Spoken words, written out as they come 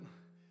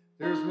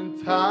There's been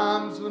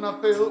times when I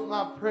felt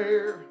my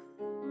prayer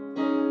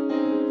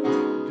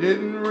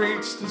didn't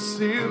reach the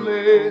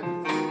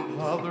ceiling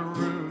of the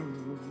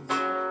room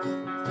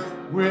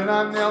when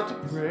I knelt to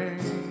pray,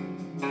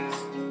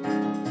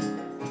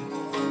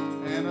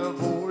 and a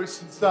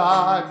voice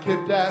inside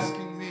kept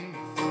asking me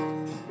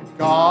if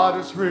God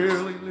is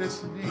really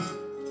listening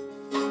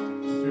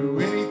to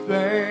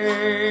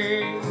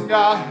anything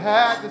I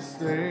had to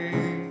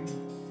say.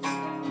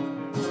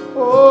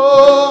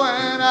 Oh,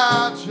 and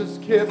I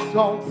just kept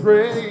on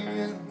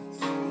praying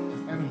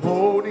and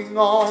holding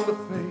on to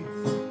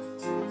faith,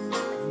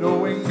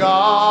 knowing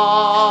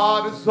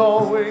God is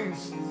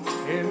always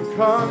in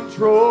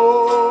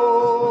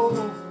control.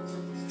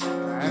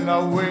 And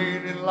I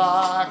waited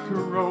like a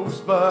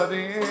rosebud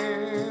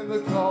in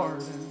the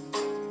garden,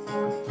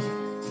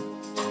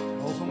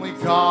 'cause only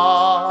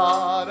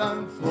God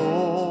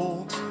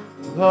unfolds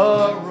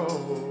the road.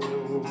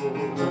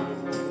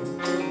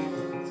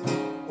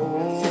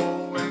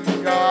 Oh, when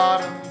God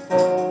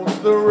unfolds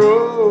the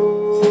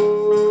road,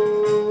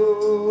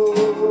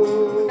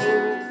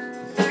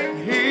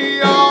 He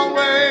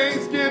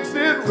always gets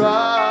it right,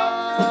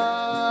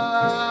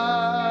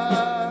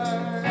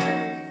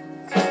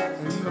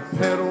 and the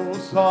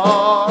petals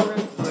are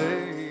in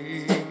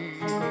place.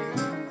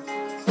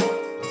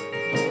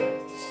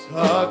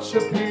 Such a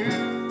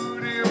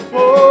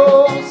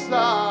beautiful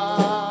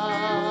sight.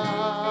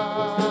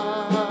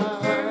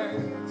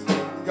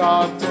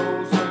 God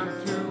knows when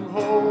to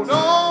hold on.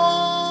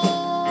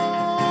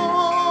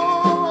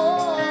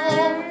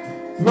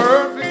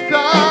 Perfect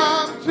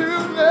time to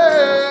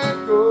let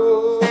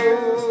go.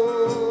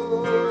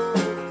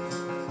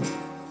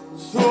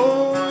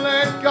 So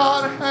let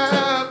God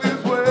have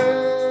His way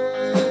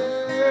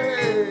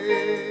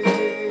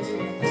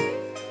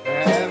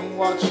and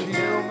watch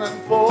Him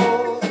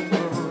unfold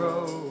the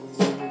road.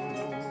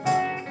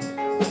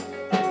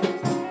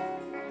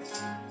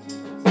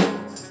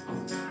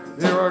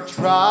 There are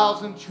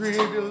trials and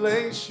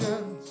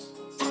tribulations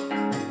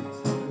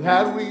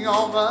that we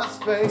all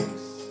must face.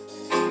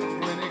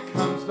 When it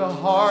comes to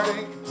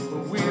heartache,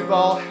 we've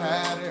all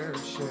had our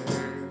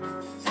share.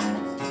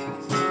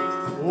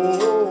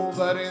 Oh,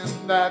 but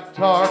in that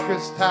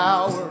darkest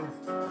hour,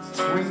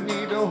 we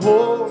need to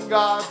hold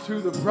God to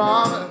the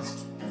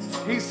promise.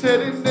 He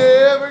said He'd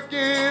never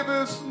give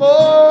us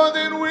more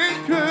than we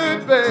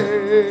could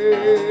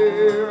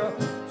bear.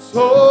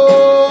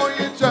 So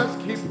you just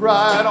keep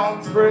right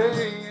on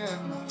praying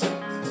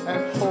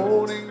and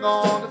holding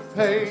on to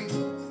faith,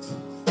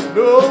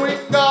 knowing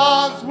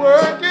God's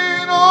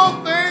working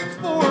all things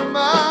for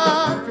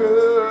my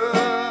good.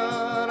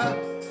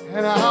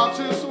 And I'll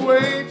just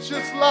wait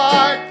just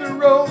like the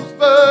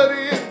rosebud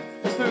in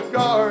the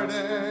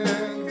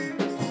garden,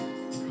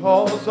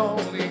 'cause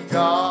only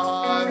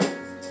God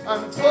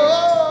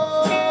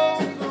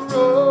unfolds the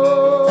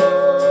road.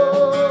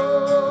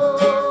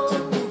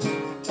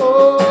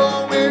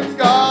 Oh, when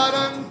God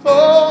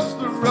unfolds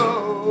the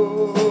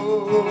road,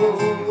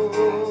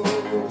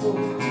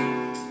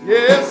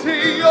 yes,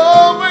 He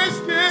always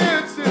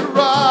gets it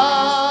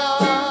right.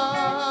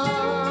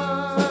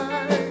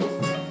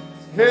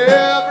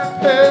 Every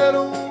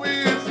petal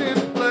is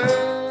in place.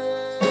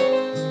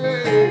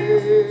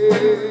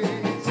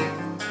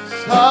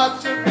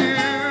 Such a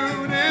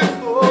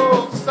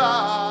beautiful sight.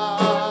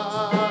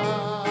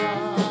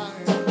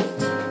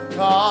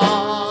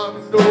 God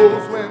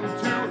knows when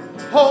to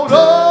hold on.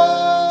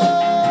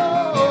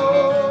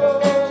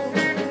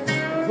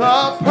 The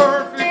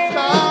perfect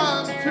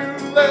time to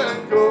let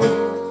go.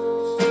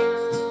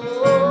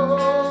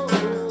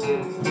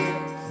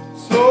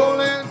 So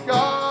let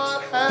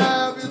God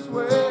have His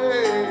way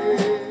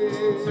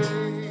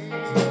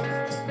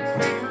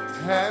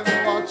and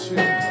watch Him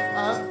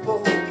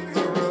unfold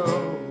the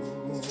road.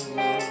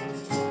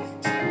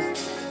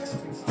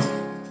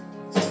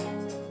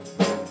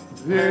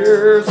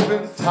 There's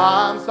been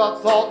times I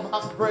thought my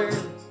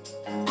prayer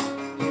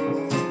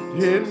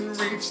didn't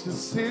reach the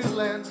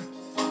ceiling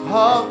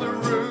of the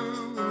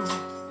room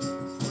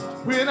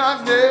when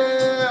I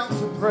knelt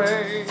to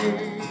pray.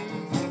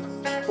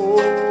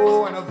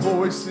 Oh, and a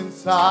voice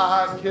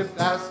inside kept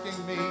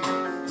asking me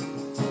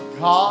if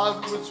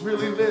God was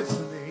really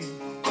listening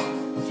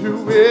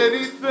to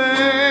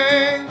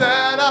anything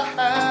that I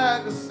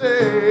had to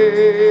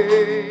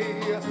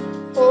say.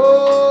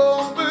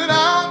 Oh, but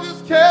I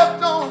just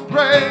kept on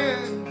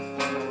praying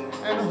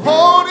and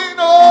holding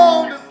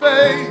on to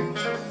faith,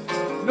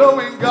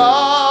 knowing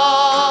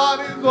God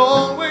is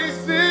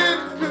always in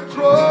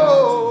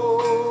control.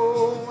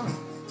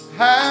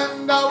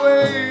 And I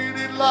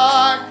waited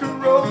like a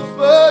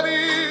rosebud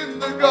in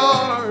the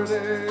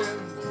garden,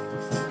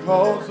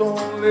 'cause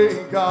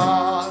only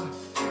God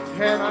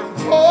can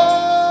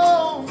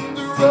unfold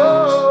the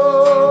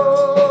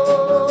road.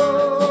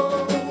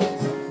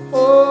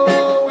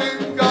 Oh,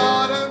 when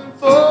God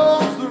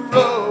unfolds the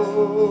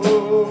road,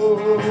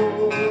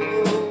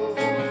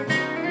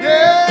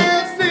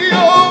 yes, He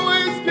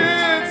always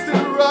gets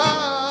it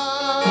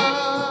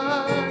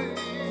right.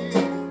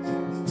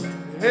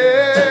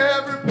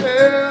 Every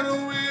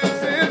petal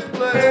is in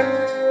place.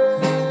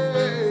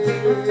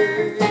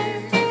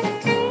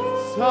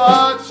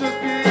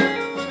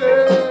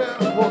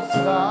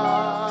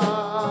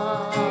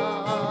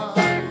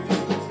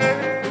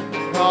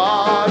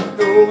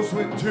 knows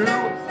when to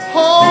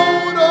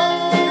hold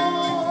on.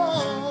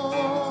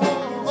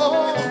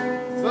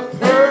 The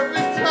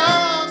perfect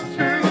time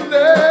to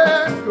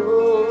let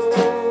go.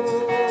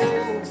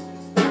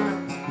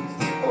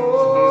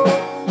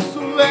 Oh, so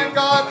let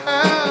God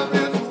have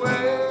His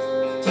way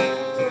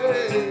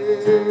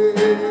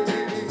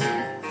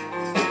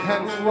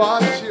and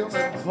watch Him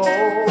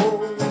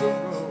unfold.